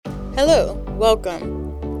Hello,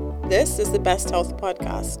 welcome. This is the Best Health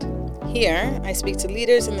Podcast. Here, I speak to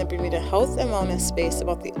leaders in the Bermuda health and wellness space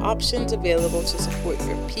about the options available to support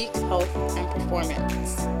your peak health and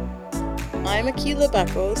performance. I'm Akila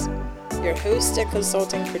Beckles, your host and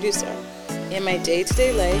consulting producer. In my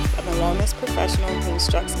day-to-day life, I'm a wellness professional who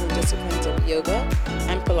instructs in the disciplines of yoga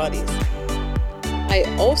and Pilates. I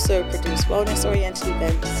also produce wellness-oriented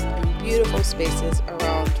events in beautiful spaces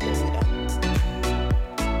around Bermuda.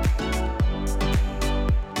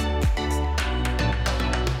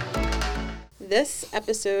 This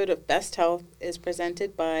episode of Best Health is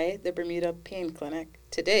presented by the Bermuda Pain Clinic.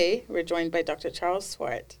 Today, we're joined by Dr. Charles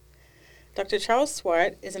Swart. Dr. Charles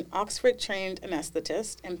Swart is an Oxford-trained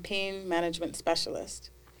anesthetist and pain management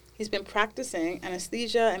specialist. He's been practicing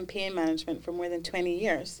anesthesia and pain management for more than 20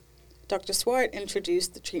 years. Dr. Swart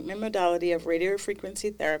introduced the treatment modality of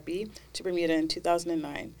radiofrequency therapy to Bermuda in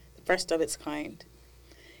 2009, the first of its kind.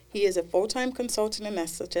 He is a full-time consultant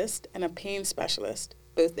anesthetist and a pain specialist,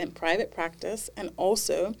 both in private practice and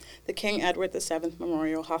also the King Edward VII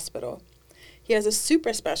Memorial Hospital. He has a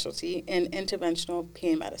super specialty in interventional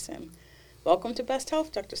pain medicine. Welcome to Best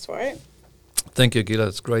Health, Dr. Swart. Thank you, Gila.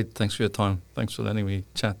 It's great. Thanks for your time. Thanks for letting me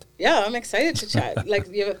chat. Yeah, I'm excited to chat.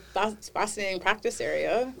 You have a fascinating practice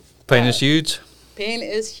area. Pain is huge. Pain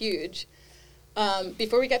is huge.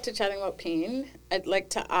 Before we get to chatting about pain, I'd like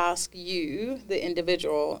to ask you, the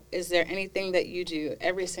individual, is there anything that you do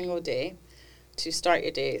every single day to start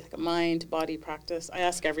your day, like a mind-body practice? I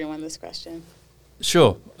ask everyone this question.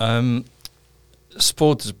 Sure.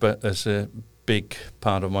 Sport is a big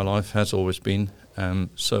part of my life, has always been.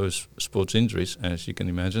 So is sports injuries, as you can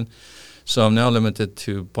imagine. So I'm now limited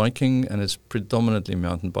to biking, and it's predominantly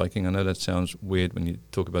mountain biking. I know that sounds weird when you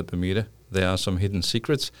talk about Bermuda. There are some hidden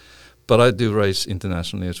secrets, but I do race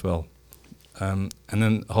internationally as well. And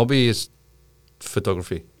then hobby is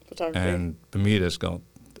photography. And Bermuda's got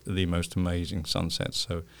the most amazing sunsets.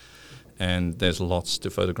 And there's lots to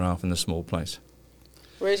photograph in a small place.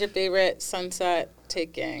 Where's your favorite sunset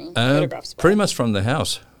taking photograph spot? Pretty much from the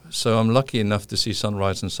house. So I'm lucky enough to see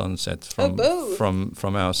sunrise and sunset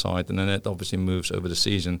from our side, and then it obviously moves over the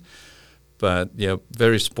season. But yeah,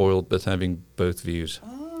 very spoiled, but having both views.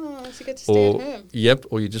 Oh, so you get to stay at home. Yep,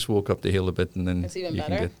 or you just walk up the hill a bit, and then that's even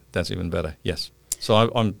better. That's even better. Yes. So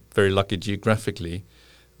I'm very lucky geographically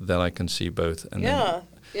that I can see both. And yeah.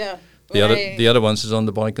 The other ones is on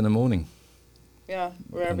the bike in the morning. Yeah,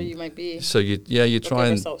 wherever you might be. So you try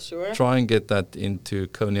and get that into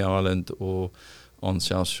Coney Island or on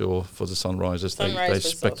South Shore for the sunrises. They're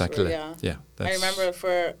spectacular. Yeah. I remember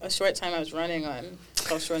for a short time I was running on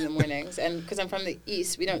South Shore in the mornings, and because I'm from the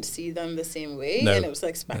east, we don't see them the same way, and it was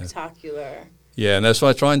like spectacular. No. Yeah, and that's why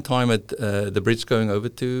I try and time it. The bridge going over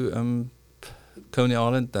to Coney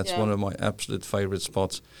Island. That's one of my absolute favorite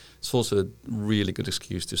spots. It's also a really good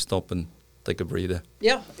excuse to stop and take a breather.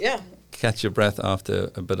 Yeah. Catch your breath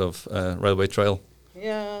after a bit of railway trail.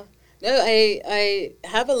 Yeah. No, I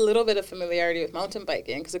have a little bit of familiarity with mountain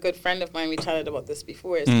biking because a good friend of mine, we chatted about this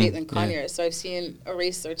before, is Caitlin Conyer. Yeah. So I've seen a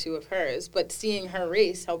race or two of hers, but seeing her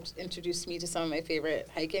race helped introduce me to some of my favorite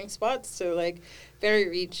hiking spots. So like Ferry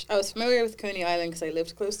Reach, I was familiar with Coney Island because I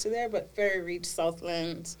lived close to there, but Ferry Reach,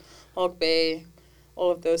 Southlands, Hog Bay, all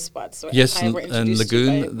of those spots. So yes, and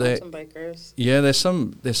Lagoon, by mountain bikers. Yeah, there's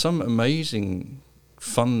some amazing,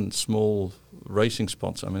 fun, small racing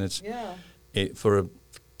spots. I mean, for a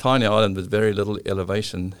tiny island with very little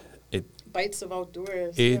elevation, it bites of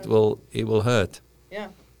outdoors. It will hurt. Yeah.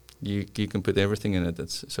 You can put everything in it.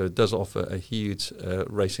 So it does offer a huge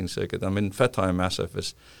racing circuit. I mean, Fat Tire Massive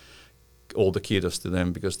is all the kudos to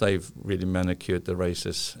them because they've really manicured the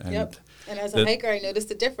races. And and as a hiker, I noticed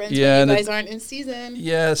the difference when you guys aren't in season.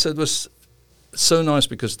 Yeah, so it was so nice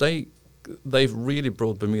because they've really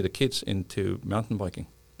brought Bermuda kids into mountain biking.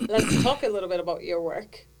 Let's talk a little bit about your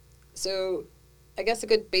work. So I guess a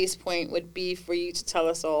good base point would be for you to tell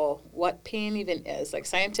us all what pain even is, like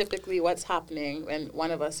scientifically what's happening when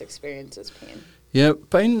one of us experiences pain. Yeah,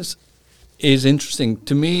 pain is interesting.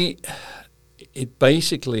 To me,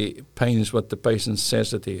 pain is what the patient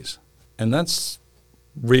says it is. And that's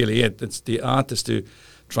really it. It's the art is to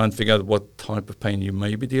try and figure out what type of pain you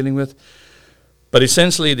may be dealing with. But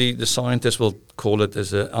essentially the scientists will call it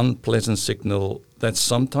as an unpleasant signal that's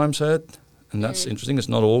sometimes heard, and that's interesting. It's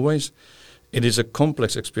not always. It is a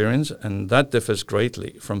complex experience, and that differs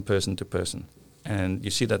greatly from person to person. And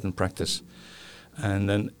you see that in practice. And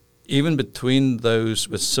then even between those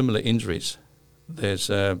with similar injuries, there's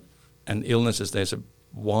and illnesses, there's a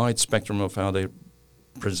wide spectrum of how they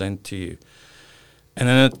present to you. And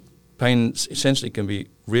then pain essentially can be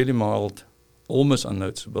really mild, almost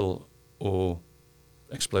unnoticeable, or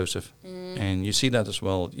explosive. And you see that as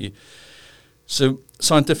well. So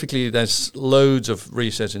scientifically, there's loads of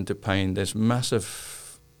research into pain. There's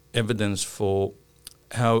massive evidence for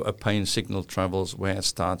how a pain signal travels, where it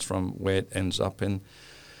starts from, where it ends up in.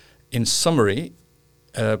 In summary,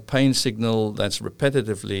 a pain signal that's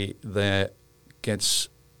repetitively there gets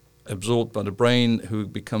absorbed by the brain, who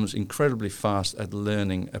becomes incredibly fast at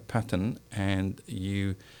learning a pattern, and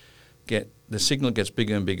the signal gets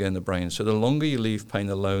bigger and bigger in the brain. So the longer you leave pain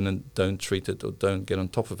alone and don't treat it or don't get on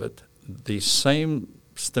top of it, the same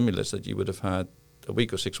stimulus that you would have had a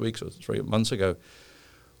week or 6 weeks or 3 months ago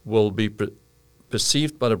will be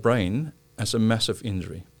perceived by the brain as a massive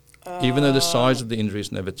injury. Even though the size of the injury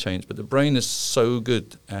has never changed. But the brain is so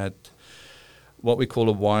good at what we call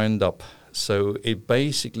a wind-up. So it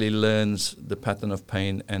basically learns the pattern of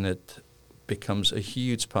pain, and it becomes a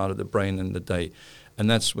huge part of the brain in the day. And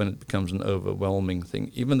that's when it becomes an overwhelming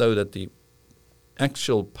thing, even though that the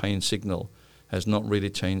actual pain signal has not really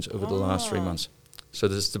changed over the last 3 months. So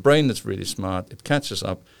there's the brain that's really smart. It catches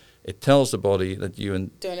up. It tells the body that you're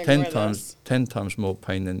in 10 times more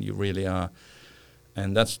pain than you really are.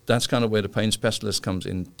 And that's kind of where the pain specialist comes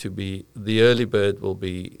in, to be the early bird, will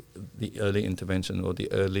be the early intervention or the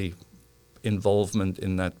early involvement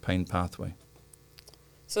in that pain pathway.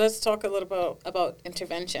 So let's talk a little about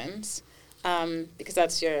interventions, because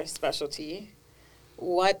that's your specialty.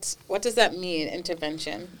 What does that mean,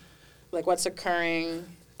 intervention? Like, what's occurring?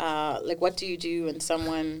 Like, what do you do when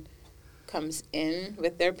someone comes in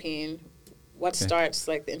with their pain? What starts,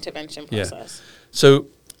 like, the intervention process? Yeah. So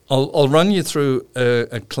I'll run you through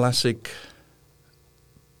a classic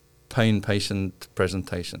pain patient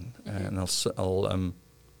presentation, and I'll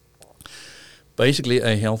basically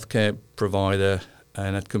a healthcare provider,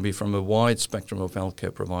 and it can be from a wide spectrum of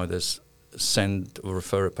healthcare providers, send or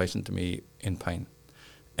refer a patient to me in pain,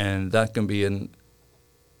 and that can be a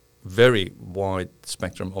very wide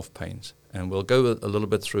spectrum of pains, and we'll go a little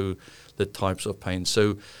bit through the types of pain.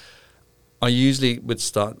 So I usually would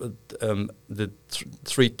start with the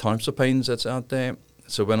 3 types of pains that's out there.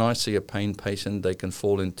 So when I see a pain patient, they can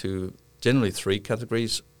fall into generally 3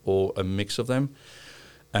 categories or a mix of them.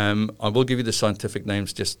 I will give you the scientific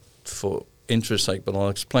names just for interest's sake, but I'll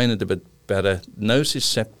explain it a bit better.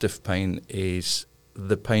 Nociceptive pain is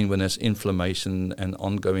the pain when there's inflammation and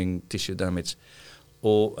ongoing tissue damage.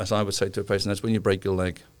 Or, as I would say to a patient, that's when you break your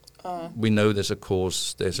leg. We know there's a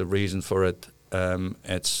cause, there's a reason for it.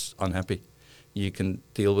 It's unhappy. You can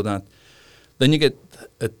deal with that. Then you get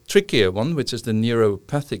a trickier one, which is the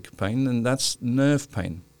neuropathic pain, and that's nerve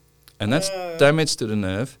pain. And that's damage to the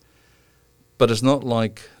nerve, but it's not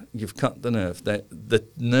like you've cut the nerve. The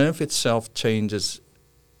nerve itself changes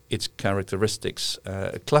its characteristics.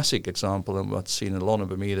 A classic example, and what's seen a lot in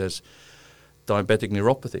Bermuda, is diabetic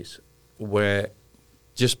neuropathies, where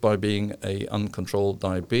just by being a uncontrolled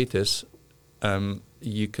diabetes,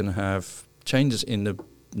 you can have changes in the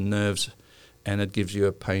nerves, and it gives you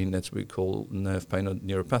a pain that we call nerve pain or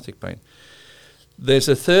neuropathic pain. There's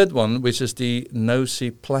a third one, which is the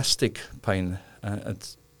nociplastic pain.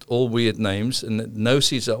 It's all weird names, and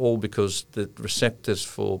noces are all because the receptors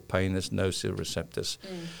for pain is nociceptors,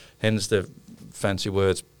 hence the fancy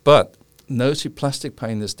words. But nociplastic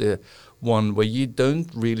pain is the one where you don't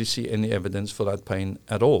really see any evidence for that pain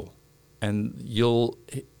at all. And you'll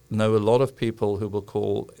know a lot of people who will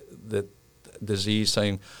call the disease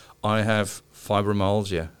saying, I have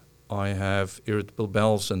fibromyalgia, I have irritable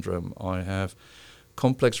bowel syndrome, I have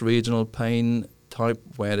complex regional pain type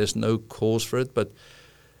where there's no cause for it, but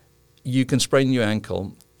you can sprain your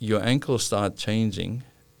ankle start changing,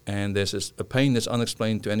 and there's a pain that's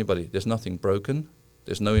unexplained to anybody. There's nothing broken,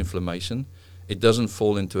 there's no inflammation, it doesn't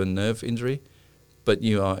fall into a nerve injury, but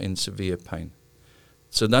you are in severe pain.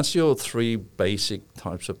 So that's your 3 basic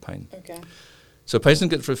types of pain. Okay. So a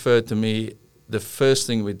patient gets referred to me. The first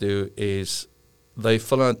thing we do is they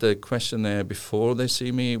fill out the questionnaire before they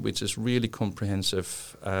see me, which is really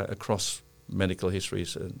comprehensive across medical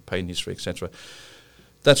histories and pain history, etc.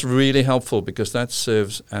 That's really helpful because that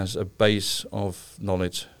serves as a base of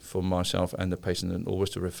knowledge for myself and the patient, and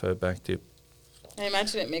always to refer back to. I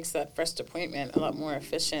imagine it makes that first appointment a lot more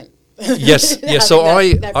efficient. Yes. So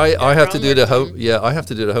I have to do the I have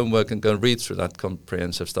to do the homework and go and read through that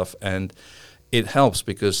comprehensive stuff, and it helps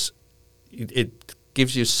because it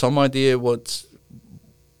gives you some idea what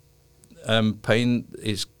pain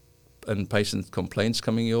is and patient complaints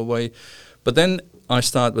coming your way. But then I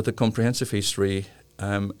start with a comprehensive history,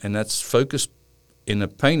 and that's focused in a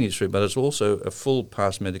pain history, but it's also a full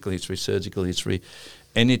past medical history, surgical history.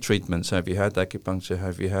 Any treatments? Have you had acupuncture?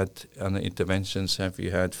 Have you had interventions? Have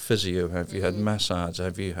you had physio? Have you had massage?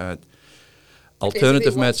 Have you had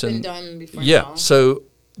alternative Basically what's medicine. been done before Yeah, now. so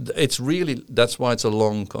it's really, that's why it's a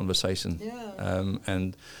long conversation. Yeah.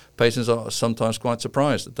 And patients are sometimes quite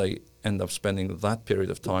surprised that they end up spending that period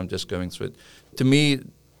of time just going through it. To me,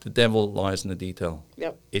 the devil lies in the detail.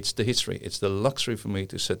 Yep. It's the history. It's the luxury for me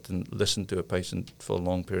to sit and listen to a patient for a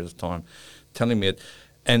long period of time, telling me it,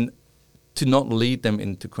 and to not lead them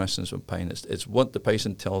into questions of pain. It's what the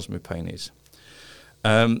patient tells me pain is.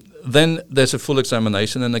 Then there's a full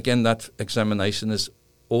examination, and again, that examination is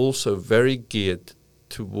also very geared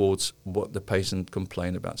towards what the patient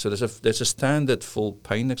complained about. So there's a standard full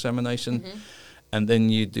pain examination, and then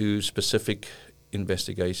you do specific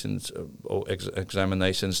investigations or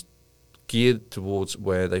examinations geared towards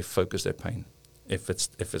where they focus their pain. If it's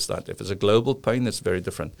a global pain, it's very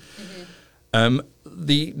different.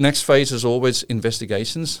 The next phase is always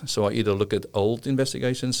investigations. So I either look at old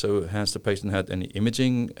investigations. So has the patient had any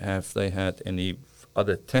imaging? Have they had any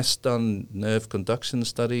other tests done? Nerve conduction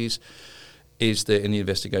studies? Is there any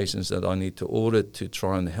investigations that I need to order to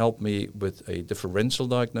try and help me with a differential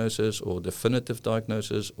diagnosis or definitive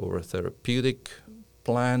diagnosis or a therapeutic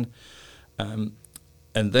plan? And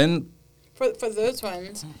then For those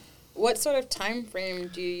ones, what sort of time frame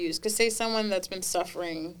do you use? Because say someone that's been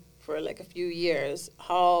suffering for like a few years,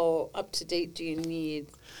 how up to date do you need,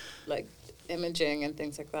 like imaging and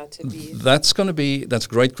things like that to be? That's a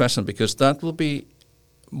great question, because that will be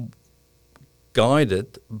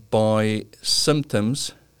guided by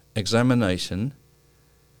symptoms, examination,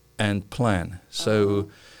 and plan. So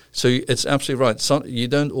it's absolutely right. So you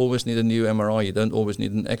don't always need a new MRI. You don't always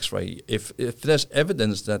need an X-ray. If there's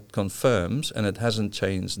evidence that confirms and it hasn't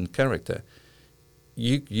changed in character,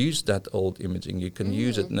 you use that old imaging. You can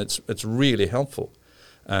use it, and it's really helpful.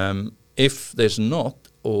 If there's not,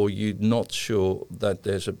 or you're not sure that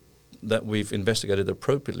that we've investigated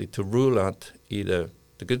appropriately to rule out either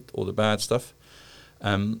the good or the bad stuff,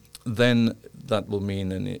 then that will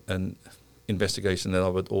mean an investigation that I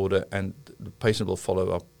would order, and the patient will follow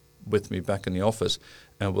up with me back in the office,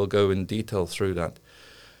 and we'll go in detail through that.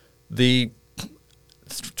 The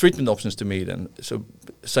treatment options to me then, so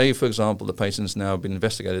say for example the patient's now been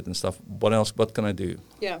investigated and stuff, what can I do?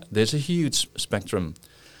 Yeah. There's a huge spectrum,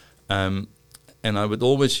 and I would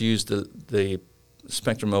always use the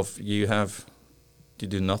spectrum of you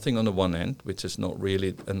do nothing on the one end, which is not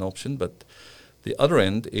really an option, but the other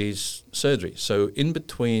end is surgery. So in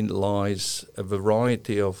between lies a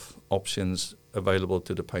variety of options available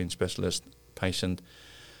to the pain specialist patient,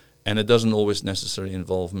 and it doesn't always necessarily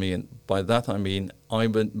involve me. And by that I mean I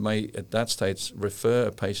may at that stage refer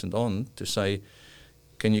a patient on to say,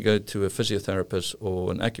 can you go to a physiotherapist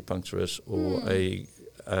or an acupuncturist or a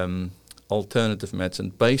alternative medicine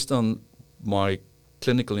based on my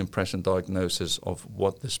clinical impression diagnosis of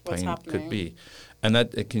what this pain could be. And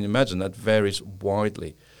that, can you imagine, that varies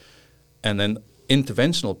widely. And then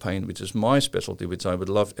interventional pain, which is my specialty, which I would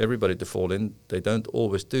love everybody to fall in, they don't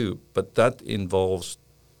always do, but that involves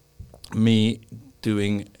me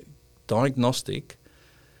doing diagnostic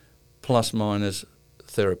plus minus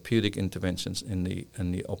therapeutic interventions in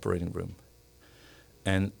the operating room.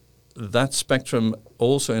 And that spectrum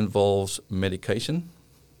also involves medication.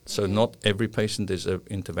 So not every patient is an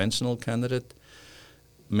interventional candidate.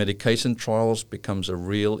 Medication trials becomes a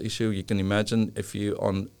real issue. You can imagine if you're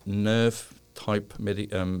on nerve type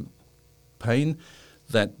pain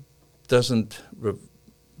that doesn't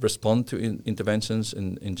respond to interventions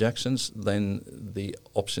and injections, then the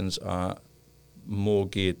options are more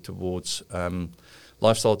geared towards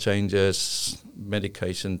lifestyle changes,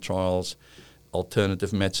 medication trials,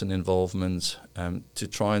 alternative medicine involvements, to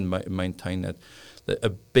try and maintain that. A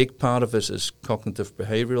big part of this is cognitive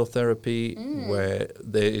behavioral therapy, where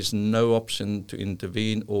there is no option to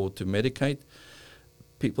intervene or to medicate.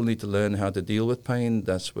 People need to learn how to deal with pain.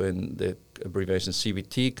 That's when the abbreviation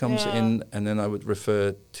CBT comes in, and then I would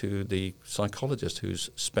refer to the psychologist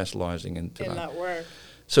who's specializing in that work.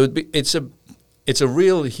 So it's a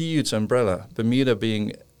real huge umbrella. Bermuda,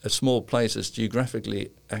 being a small place, is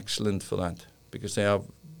geographically excellent for that, because there are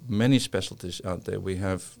many specialties out there. We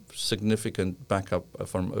have significant backup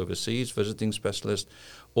from overseas, visiting specialists,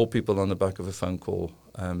 or people on the back of a phone call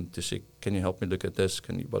to say, can you help me look at this?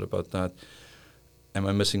 What about that? Am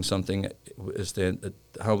I missing something? Is there?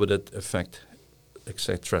 How would it affect,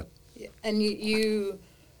 etc.? Yeah. And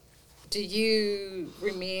do you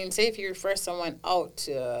remain, say if you refer someone out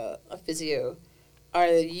to a physio, are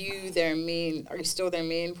you still their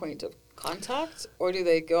main point of contact, or do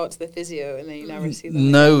they go out to the physio and then you never see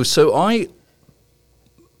them? No, so I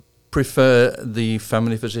prefer the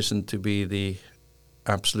family physician to be the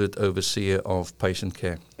absolute overseer of patient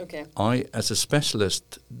care. Okay. I, as a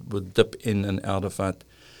specialist, would dip in and out of that,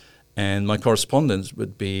 and my correspondence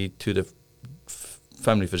would be to the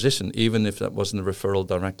family physician, even if that wasn't a referral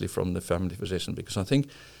directly from the family physician, because I think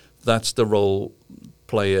that's the role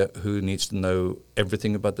player who needs to know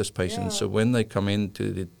everything about this patient. Yeah. So when they come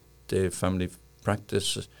into the family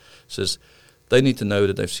practices, they need to know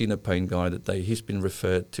that they've seen a pain guy, that he's been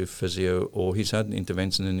referred to physio, or he's had an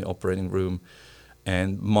intervention in the operating room.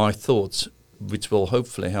 And my thoughts, which will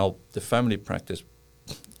hopefully help the family practice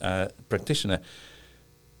practitioner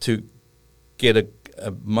to get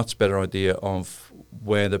a much better idea of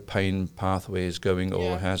where the pain pathway is going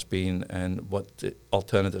or has been, and what the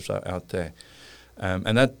alternatives are out there.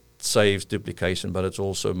 And that saves duplication, but it's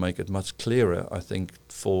also make it much clearer, I think,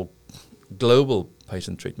 for global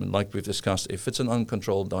patient treatment. Like we've discussed, if it's an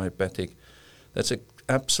uncontrolled diabetic, that's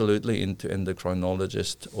absolutely into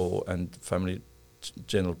endocrinologist and family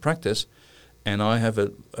general practice, and I have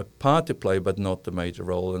a part to play, but not the major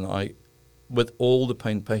role. And with all the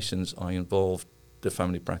pain patients, I involve the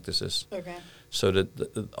family practices. Okay. So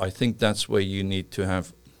that I think that's where you need to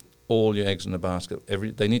have all your eggs in the basket.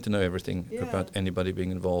 They need to know everything about anybody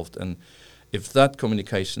being involved, and if that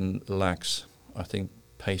communication lacks, I think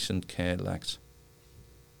patient care lacks.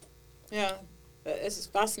 Yeah, it's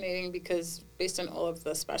fascinating because based on all of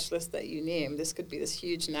the specialists that you name, this could be this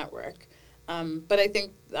huge network. But I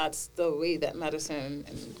think that's the way that medicine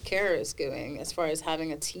and care is going, as far as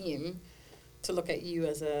having a team to look at you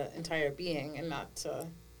as an entire being and not...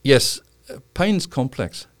 Yes, pain's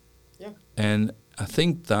complex. Yeah. And I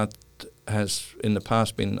think that has in the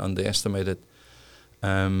past been underestimated.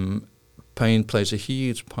 Pain plays a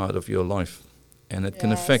huge part of your life, and it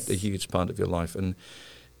can affect a huge part of your life. And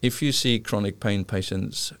if you see chronic pain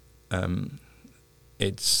patients,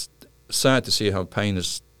 it's sad to see how pain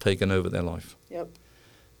has taken over their life. Yep.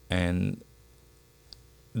 And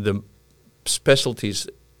the specialties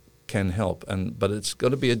can help, but it's got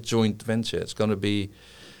to be a joint venture. It's going to be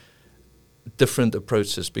different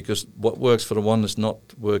approaches, because what works for the one is not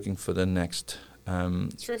working for the next.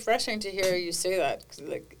 It's refreshing to hear you say that, 'cause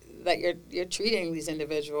that you're treating these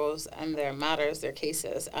individuals and their matters, their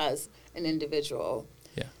cases, as an individual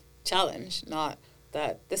challenge, not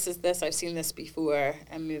that this is this, I've seen this before,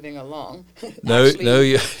 and moving along. No,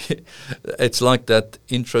 it's like that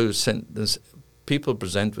intro sentence. People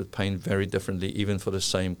present with pain very differently, even for the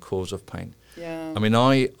same cause of pain. Yeah. I mean,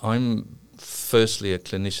 I'm firstly a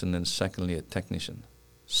clinician and secondly a technician.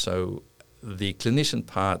 So the clinician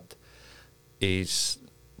part is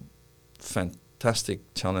fantastic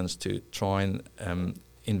challenge to try and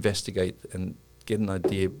investigate and get an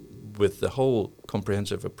idea with the whole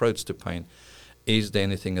comprehensive approach to pain. Is there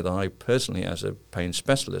anything that I personally, as a pain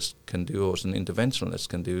specialist, can do, or as an interventionalist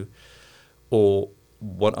can do, or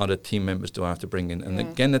what other team members do I have to bring in? And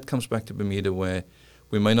again, that comes back to Bermuda, where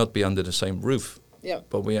we may not be under the same roof,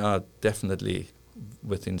 but we are definitely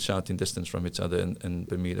within shouting distance from each other in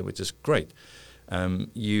Bermuda, which is great.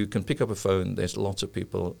 You can pick up a phone, there's lots of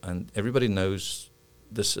people, and everybody knows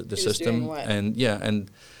the system. And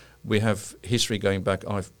we have history going back.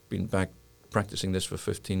 I've been back practicing this for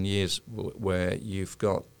 15 years, where you've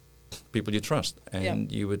got people you trust,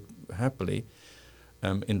 and you would happily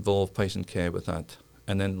involve patient care with that.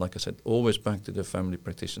 And then, like I said, always back to the family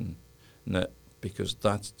practitioner, because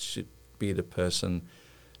that should be the person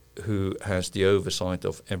who has the oversight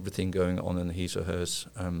of everything going on in his or her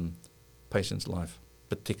patient's life,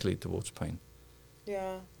 particularly towards pain.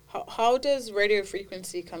 Yeah. How does radio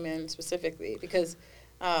frequency come in specifically? Because,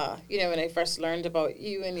 when I first learned about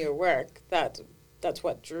you and your work, that's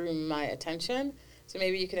what drew my attention. So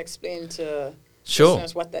maybe you can explain to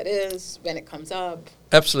listeners what that is, when it comes up.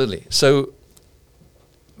 Absolutely. So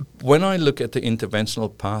when I look at the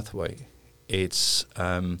interventional pathway, it's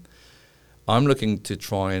I'm looking to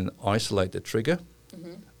try and isolate the trigger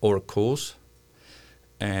or a cause,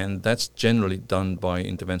 and that's generally done by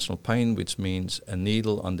interventional pain, which means a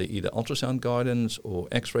needle under either ultrasound guidance or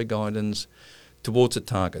X-ray guidance towards a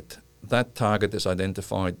target. That target is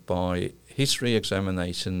identified by history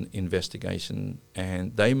examination, investigation,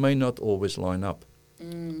 and they may not always line up.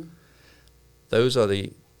 Those are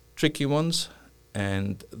the tricky ones,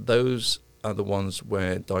 and those are the ones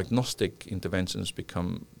where diagnostic interventions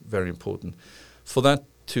become very important. For that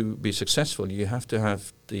to be successful, you have to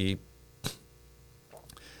have the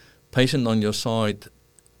patient on your side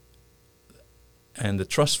and the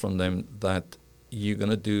trust from them that you're going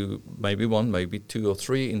to do maybe one, maybe two or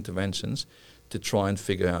three interventions to try and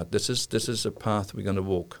figure out this is a path we're going to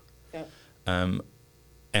walk.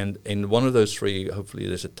 And in one of those three, hopefully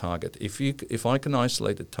there's a target. If I can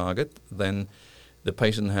isolate a target, then the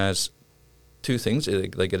patient has two things.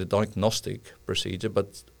 They get a diagnostic procedure,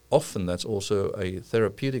 but often that's also a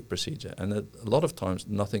therapeutic procedure, and a lot of times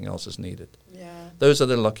nothing else is needed. Yeah. Those are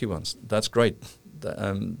the lucky ones. That's great.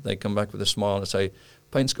 They come back with a smile and say,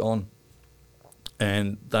 pain's gone.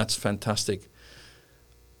 And that's fantastic.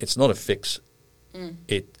 It's not a fix.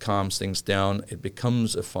 It calms things down. It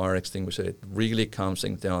becomes a fire extinguisher. It really calms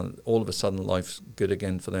things down. All of a sudden, life's good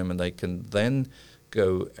again for them, and they can then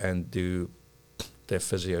go and do their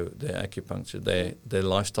physio, their acupuncture, their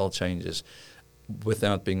lifestyle changes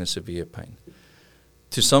without being a severe pain.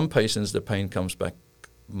 To some patients, the pain comes back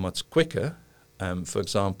much quicker. For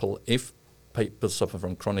example, if people suffer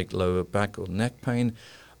from chronic lower back or neck pain,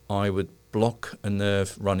 I would block a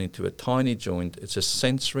nerve running to a tiny joint. It's a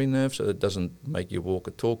sensory nerve, so it doesn't make you walk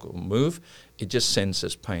or talk or move. It just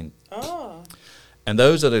senses pain. Oh. And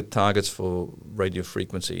those are the targets for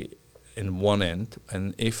radiofrequency in one end.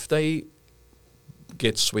 And if they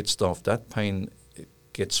get switched off, that pain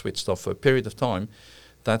gets switched off for a period of time,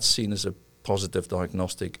 that's seen as a positive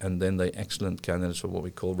diagnostic, and then they're excellent candidates for what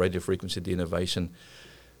we call radiofrequency denervation.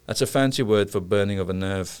 That's a fancy word for burning of a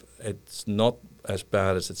nerve. It's not as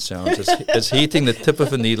bad as it sounds. It's heating the tip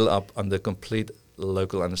of a needle up under complete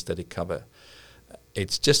local anesthetic cover.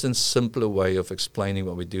 It's just a simpler way of explaining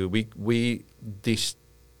what we do. We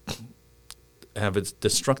have a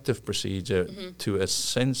destructive procedure to a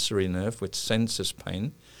sensory nerve which senses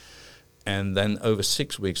pain, and then over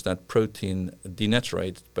 6 weeks that protein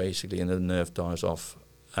denaturates basically and the nerve dies off.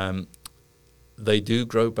 They do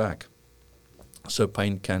grow back, so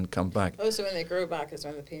pain can come back. Oh, so when they grow back is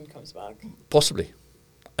when the pain comes back? Possibly.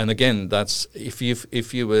 And again, that's if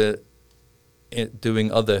you were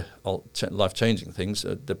doing other life-changing things,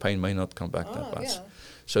 the pain may not come back that much. Yeah.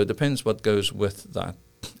 So it depends what goes with that.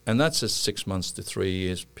 And that's a 6 months to 3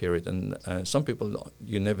 years period. And some people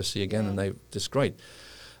you never see again, and they're just great.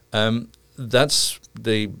 That's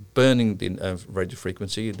the burning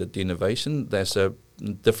radiofrequency, the denervation. There's a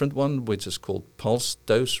different one which is called pulse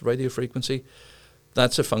dose radiofrequency.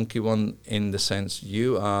 That's a funky one in the sense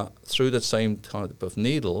you are, through the same type of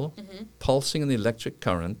needle, pulsing an electric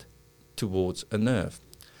current towards a nerve.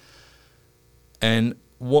 And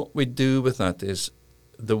what we do with that is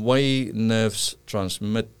the way nerves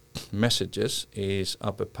transmit messages is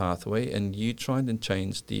up a pathway, and you try and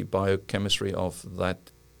change the biochemistry of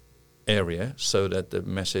that area so that the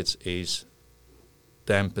message is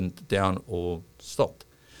dampened down or stopped.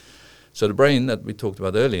 So the brain that we talked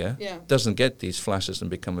about earlier doesn't get these flashes and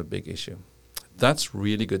become a big issue. That's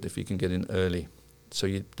really good if you can get in early, so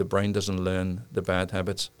the brain doesn't learn the bad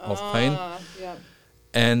habits of pain. Yeah.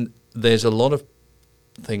 And there's a lot of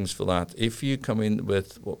things for that. If you come in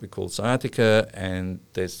with what we call sciatica and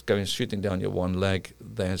there's going shooting down your one leg,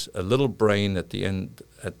 there's a little brain at the end,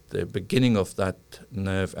 at the beginning of that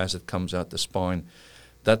nerve as it comes out the spine.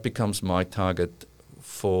 That becomes my target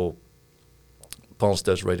for pulse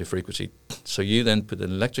dose radiofrequency. So you then put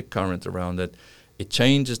an electric current around it. It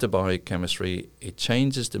changes the biochemistry. It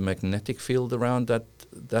changes the magnetic field around that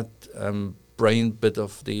brain bit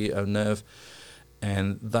of the nerve,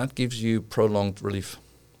 and that gives you prolonged relief.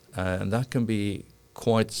 And that can be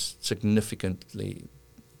quite significantly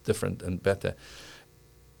different and better.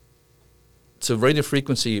 So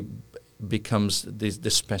radiofrequency becomes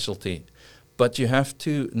this specialty, but you have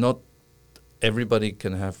to not. Everybody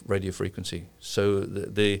can have radiofrequency. So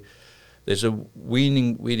there's a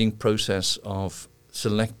weaning process of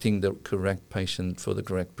selecting the correct patient for the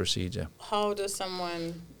correct procedure. How does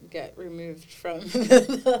someone get removed from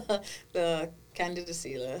the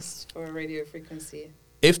candidacy list for radiofrequency?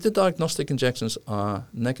 If the diagnostic injections are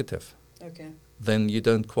negative, then you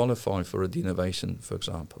don't qualify for a denervation, for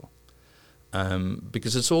example.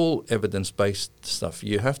 Because it's all evidence-based stuff.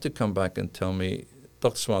 You have to come back and tell me,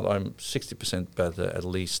 Dr. Swart, I'm 60% better at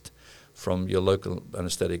least from your local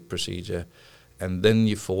anesthetic procedure, and then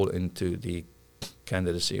you fall into the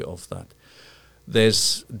candidacy of that.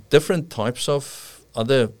 There's different types of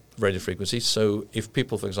other radiofrequencies. So if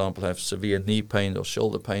people, for example, have severe knee pain or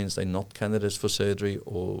shoulder pains, they're not candidates for surgery,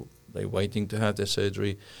 or they're waiting to have their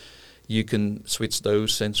surgery, you can switch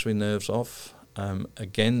those sensory nerves off.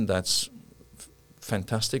 Again, that's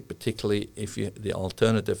fantastic, particularly if the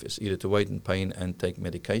alternative is either to wait in pain and take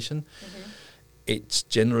medication. It's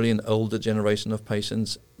generally an older generation of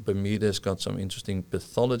patients. Bermuda's got some interesting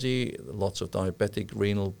pathology, lots of diabetic,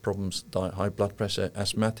 renal problems, high blood pressure,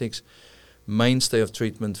 asthmatics. Mainstay of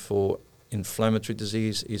treatment for inflammatory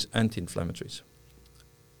disease is anti-inflammatories.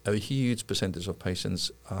 A huge percentage of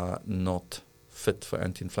patients are not fit for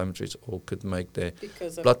anti-inflammatories or could make their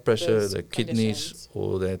blood pressure, their kidneys,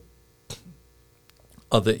 or their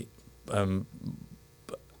other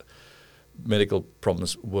medical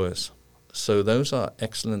problems worse. So those are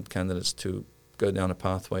excellent candidates to go down a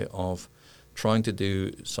pathway of trying to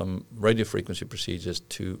do some radiofrequency procedures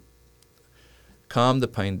to calm the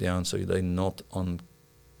pain down so they're not on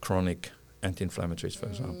chronic anti-inflammatories, for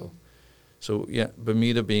example. So yeah,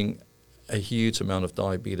 Bermuda being a huge amount of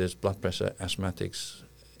diabetes, blood pressure, asthmatics,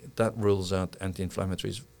 that rules out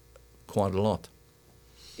anti-inflammatories quite a lot.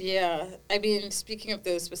 Yeah, I mean, speaking of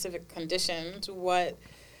those specific conditions, what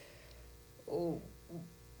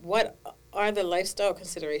are the lifestyle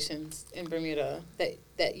considerations in Bermuda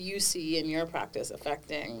that you see in your practice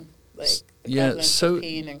affecting like the prevalence of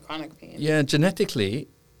pain and chronic pain? Yeah, genetically,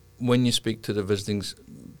 when you speak to the visiting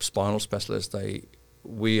spinal specialist,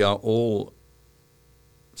 we are all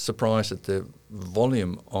surprised at the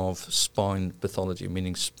volume of spine pathology,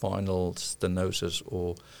 meaning spinal stenosis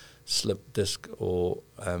or slip disc or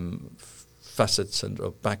facets and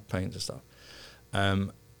or back pains and stuff.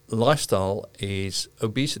 Lifestyle is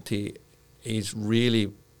obesity is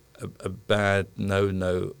really a bad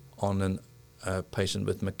no on a patient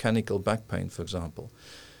with mechanical back pain, for example.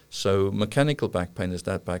 So mechanical back pain is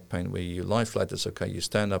that back pain where you lie flat, it's okay, you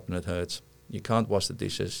stand up and it hurts. You can't wash the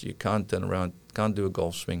dishes, you can't turn around, can't do a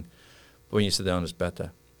golf swing. But when you sit down, it's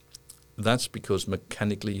better. That's because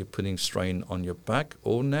mechanically you're putting strain on your back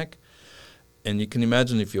or neck. And you can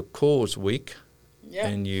imagine if your core is weak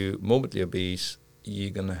and you're morbidly obese,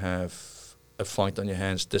 you're going to have a fight on your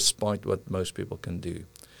hands despite what most people can do.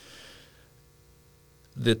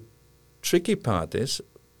 The tricky part is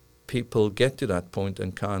people get to that point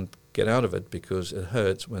and can't get out of it because it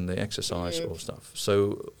hurts when they exercise or stuff.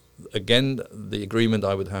 So again, the agreement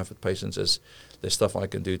I would have with patients is there's stuff I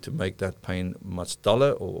can do to make that pain much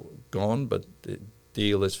duller or gone, but the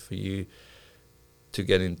deal is for you to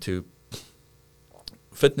get into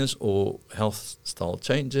fitness or health style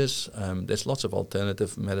changes. There's lots of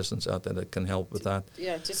alternative medicines out there that can help with that.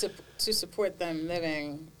 Yeah, to support them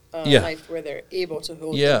living a life where they're able to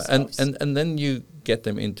hold themselves. and then you get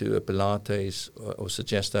them into a Pilates or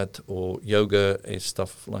suggest that, or yoga is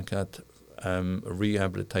stuff like that.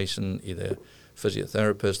 Rehabilitation, either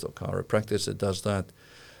physiotherapist or chiropractor that does that.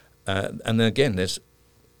 And then again, there's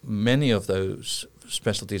many of those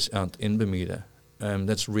specialties out in Bermuda.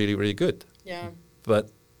 That's really, really good. Yeah.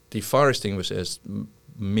 But the forest thing is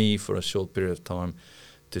me for a short period of time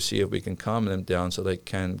to see if we can calm them down so they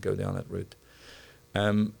can go down that route.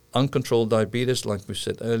 Uncontrolled diabetes, like we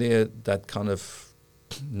said earlier, that kind of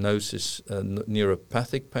noses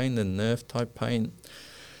neuropathic pain and nerve type pain.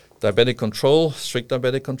 Diabetic control, strict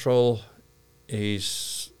diabetic control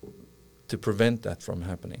is to prevent that from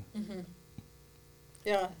happening. Mm-hmm.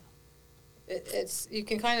 Yeah. It's you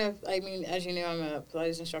can kind of, I mean, as you know, I'm a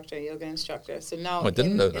Pilates instructor, a yoga instructor. So now I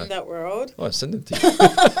didn't know that. In that world. Oh, I sent it to you.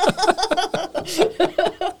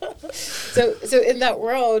 So in that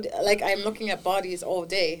world, like I'm looking at bodies all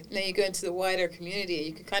day. Then you go into the wider community,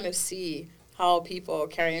 you can kind of see how people are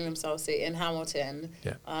carrying themselves, say, in Hamilton.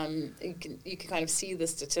 Yeah. You can kind of see the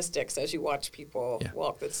statistics as you watch people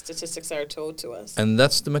walk. The statistics that are told to us. And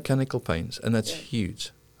that's the mechanical pains, and that's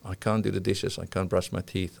huge. I can't do the dishes, I can't brush my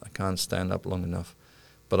teeth, I can't stand up long enough.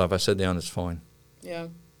 But if I sit down, it's fine. Yeah,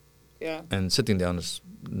 yeah. And sitting down is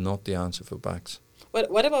not the answer for backs.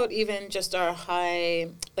 What about even just our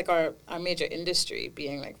our major industry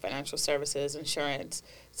being like financial services, insurance?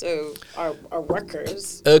 So our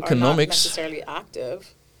workers are not necessarily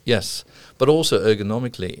active. Yes, but also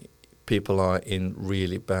ergonomically, people are in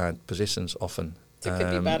really bad positions often. So it could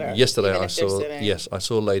be better. Yesterday I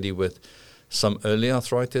saw a lady with some early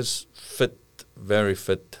arthritis, very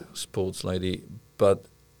fit sports lady, but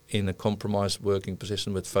in a compromised working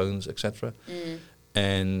position with phones, etc.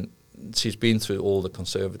 And she's been through all the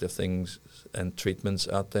conservative things and treatments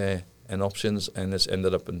out there and options, and it's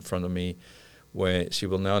ended up in front of me where she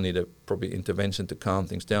will now need a probably intervention to calm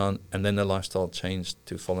things down and then a lifestyle change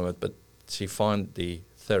to follow it. But she find the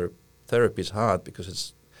therapy is hard because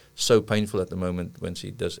it's so painful at the moment when she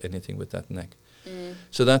does anything with that neck.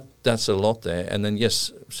 So that's a lot there. And then,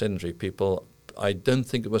 yes, sedentary people, I don't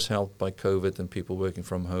think it was helped by COVID and people working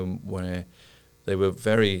from home where they were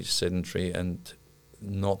very sedentary and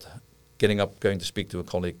not getting up, going to speak to a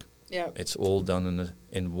colleague. Yeah, it's all done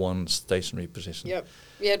in one stationary position. Yep.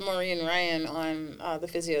 We had Maureen Ryan on the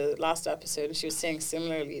physio last episode, and she was saying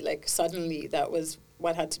similarly, like suddenly that was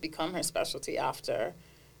what had to become her specialty after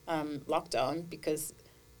lockdown, because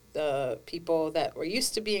the people that were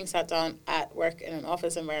used to being sat down at work in an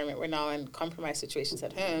office environment were now in compromised situations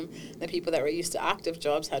at home. The people that were used to active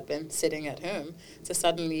jobs had been sitting at home. So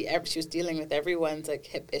suddenly she was dealing with everyone's like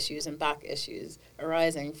hip issues and back issues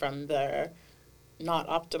arising from their not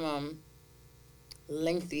optimum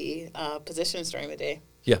lengthy positions during the day.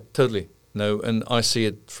 Yeah, totally. No, and I see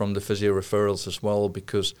it from the physio referrals as well,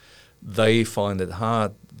 because they find it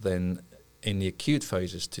hard then in the acute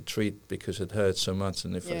phases to treat because it hurts so much.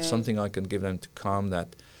 And if it's something I can give them to calm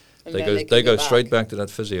that, And they go straight back to that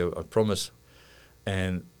physio, I promise.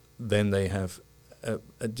 And then they have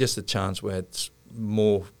just a chance where it's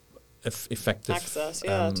more effective access,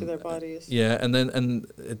 to their bodies. Yeah, and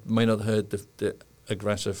it may not hurt the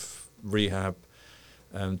aggressive rehab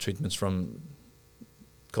treatments from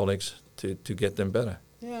colleagues to get them better.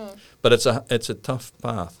 Yeah. But it's a tough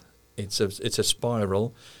path. It's a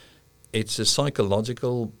spiral. It's a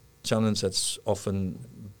psychological challenge that's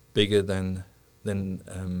often bigger than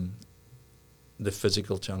the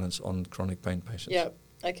physical challenge on chronic pain patients. Yeah,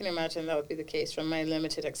 I can imagine that would be the case from my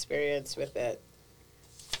limited experience with it.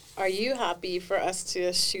 Are you happy for us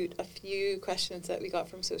to shoot a few questions that we got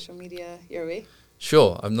from social media your way?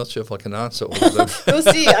 Sure. I'm not sure if I can answer all of them. We'll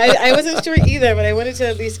see. I wasn't sure either, but I wanted to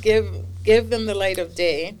at least give them the light of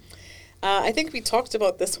day. I think we talked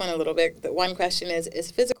about this one a little bit. The one question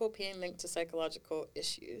is physical pain linked to psychological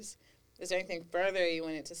issues? Is there anything further you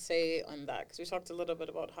wanted to say on that? Because we talked a little bit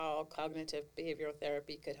about how cognitive behavioral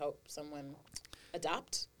therapy could help someone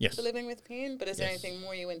adapt to living with pain, but is there anything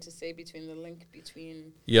more you want to say between the link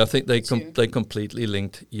between? Yeah, I think they completely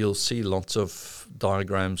linked. You'll see lots of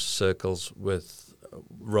diagrams, circles with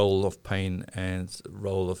role of pain and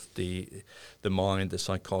role of the mind, the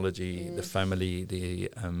psychology, the family,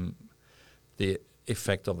 the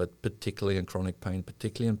effect of it, particularly in chronic pain,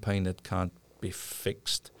 particularly in pain that can't be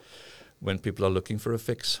fixed. When people are looking for a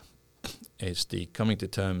fix, is the coming to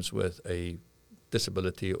terms with a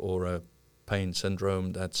disability or a pain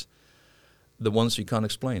syndrome that's the ones you can't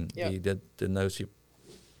explain. The nosy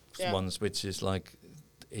ones, which is like,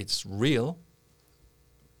 it's real,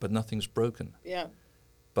 but nothing's broken. Yeah.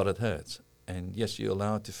 But it hurts. And yes, you're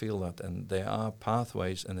allowed to feel that. And there are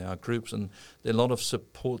pathways and there are groups and there are a lot of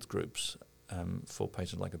support groups for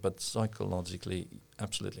patients like it. But psychologically,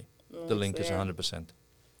 absolutely. The link is 100%.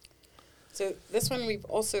 So this one we've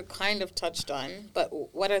also kind of touched on, but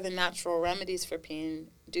what are the natural remedies for pain?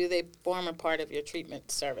 Do they form a part of your treatment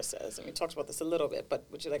services? And we talked about this a little bit, but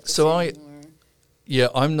would you like to say more? Yeah,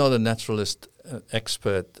 I'm not a naturalist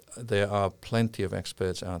expert. There are plenty of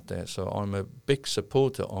experts out there. So I'm a big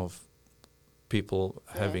supporter of people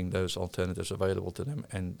having those alternatives available to them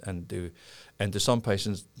and to some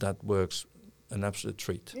patients that works an absolute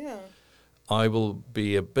treat. Yeah. I will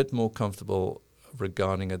be a bit more comfortable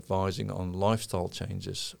regarding advising on lifestyle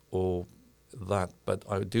changes or that, but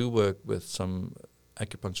I do work with some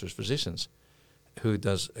acupuncturist physicians who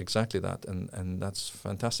does exactly that, and that's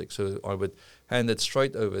fantastic. So I would hand it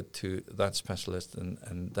straight over to that specialist,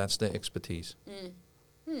 and that's their expertise.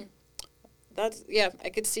 That's I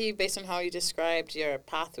could see based on how you described your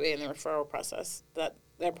pathway and the referral process that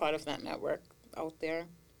they're part of that network out there.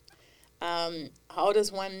 How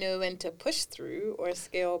does one know when to push through or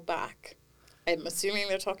scale back? I'm assuming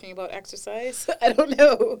they're talking about exercise. I don't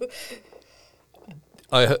know.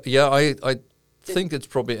 I think it's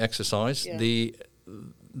probably exercise. Yeah.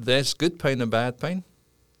 There's good pain and bad pain.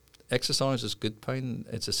 Exercise is good pain.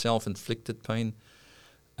 It's a self-inflicted pain.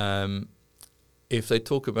 If they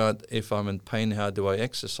talk about if I'm in pain, how do I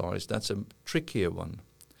exercise? That's a trickier one,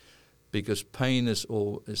 because pain is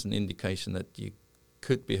an indication that you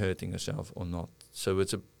could be hurting yourself or not. So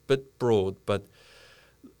it's a bit broad, but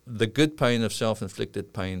the good pain of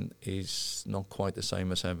self-inflicted pain is not quite the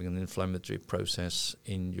same as having an inflammatory process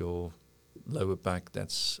in your lower back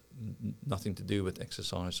that's nothing to do with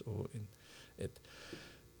exercise or in it.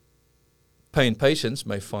 Pain patients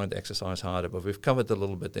may find exercise harder, but we've covered a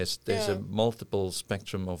little bit. There's a multiple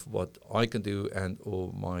spectrum of what I can do and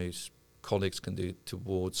or my colleagues can do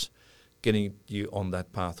towards getting you on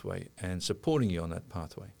that pathway and supporting you on that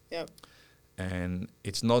pathway. Yep. And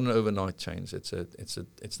it's not an overnight change. It's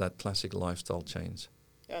that classic lifestyle change.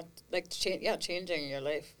 Yeah, like changing your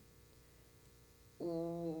life.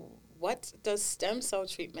 What does stem cell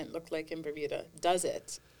treatment look like in Bermuda? Does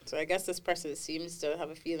it? So I guess this person seems to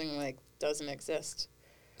have a feeling like doesn't exist.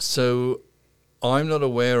 So I'm not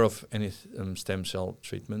aware of any stem cell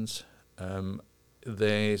treatments.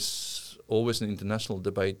 There's always an international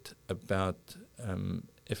debate about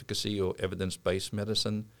efficacy or evidence-based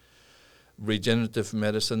medicine. Regenerative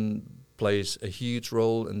medicine plays a huge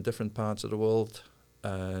role in different parts of the world,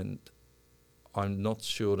 and I'm not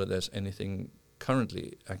sure that there's anything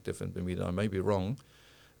currently active in Bermuda. I may be wrong.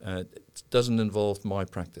 It doesn't involve my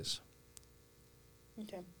practice.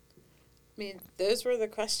 Okay. I mean, those were the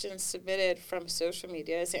questions submitted from social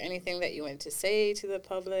media. Is there anything that you want to say to the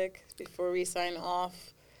public before we sign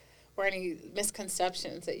off? for any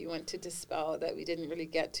misconceptions that you want to dispel that we didn't really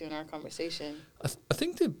get to in our conversation? I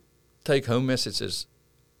think the take-home message is,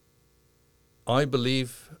 I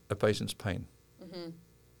believe a patient's pain. Mm-hmm.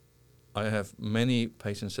 I have many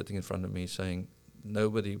patients sitting in front of me saying,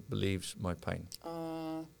 nobody believes my pain.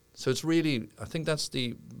 So it's really, I think that's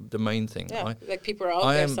the main thing. Yeah, like people are out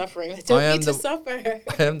there suffering. They don't need to suffer.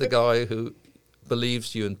 I am the guy who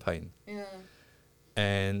believes you in pain. Yeah.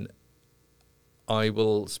 And I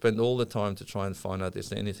will spend all the time to try and find out, is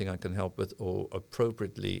there anything I can help with or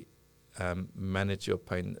appropriately manage your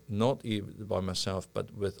pain, not even by myself,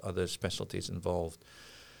 but with other specialties involved.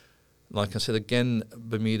 Like I said, again,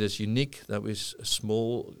 Bermuda is unique. That was a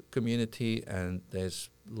small community, and there's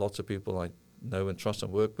lots of people I know and trust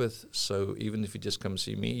and work with. So even if you just come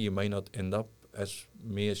see me, you may not end up as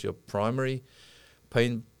me as your primary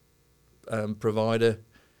pain provider,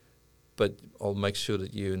 but I'll make sure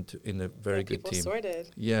that you're in a very good team.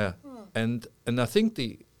 Sorted. Yeah, and I think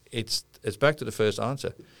it's back to the first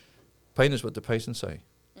answer. Pain is what the patients say.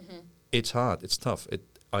 Mm-hmm. It's hard. It's tough.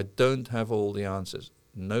 I don't have all the answers.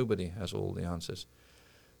 Nobody has all the answers.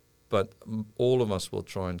 But all of us will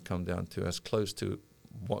try and come down to as close to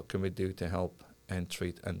what can we do to help and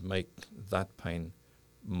treat and make that pain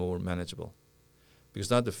more manageable. Because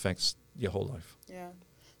that affects your whole life. Yeah.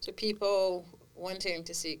 So people wanting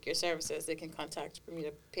to seek your services, they can contact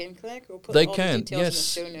Bermuda Pain Clinic? Or put all the details in the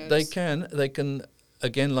show notes? They can.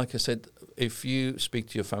 Again, like I said, if you speak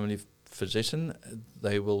to your family physician,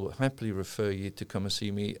 they will happily refer you to come and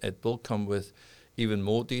see me. It will come with even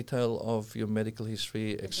more detail of your medical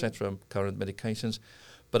history, etc., current medications.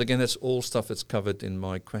 But again, that's all stuff that's covered in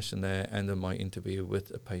my questionnaire and in my interview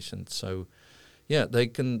with a patient. So, yeah, they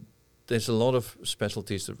can. There's a lot of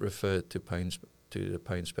specialties that refer to the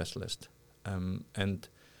pain specialist, and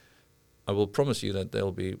I will promise you that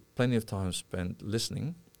there'll be plenty of time spent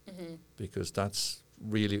listening, because that's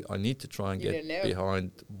really, I need to try and get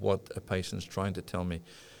behind what a patient's trying to tell me,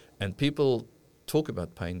 and people talk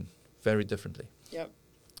about pain very differently. Yep.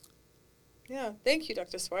 Yeah, thank you,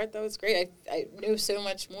 Dr. Swart. That was great. I know so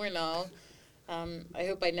much more now. I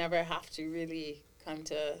hope I never have to really come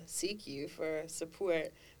to seek you for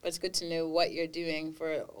support, but it's good to know what you're doing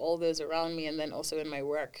for all those around me, and then also in my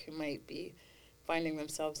work who might be finding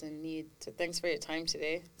themselves in need. So thanks for your time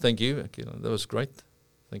today. Thank you, Akila. That was great.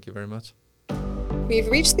 Thank you very much. We've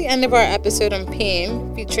reached the end of our episode on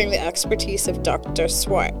pain, featuring the expertise of Dr.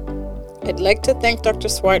 Swart. I'd like to thank Dr.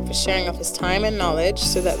 Swart for sharing of his time and knowledge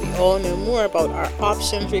so that we all know more about our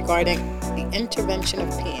options regarding the intervention of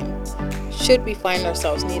pain, should we find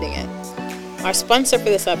ourselves needing it. Our sponsor for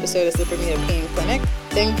this episode is the Bermuda Pain Clinic.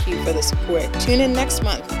 Thank you for the support. Tune in next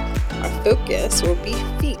month. Our focus will be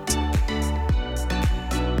feet.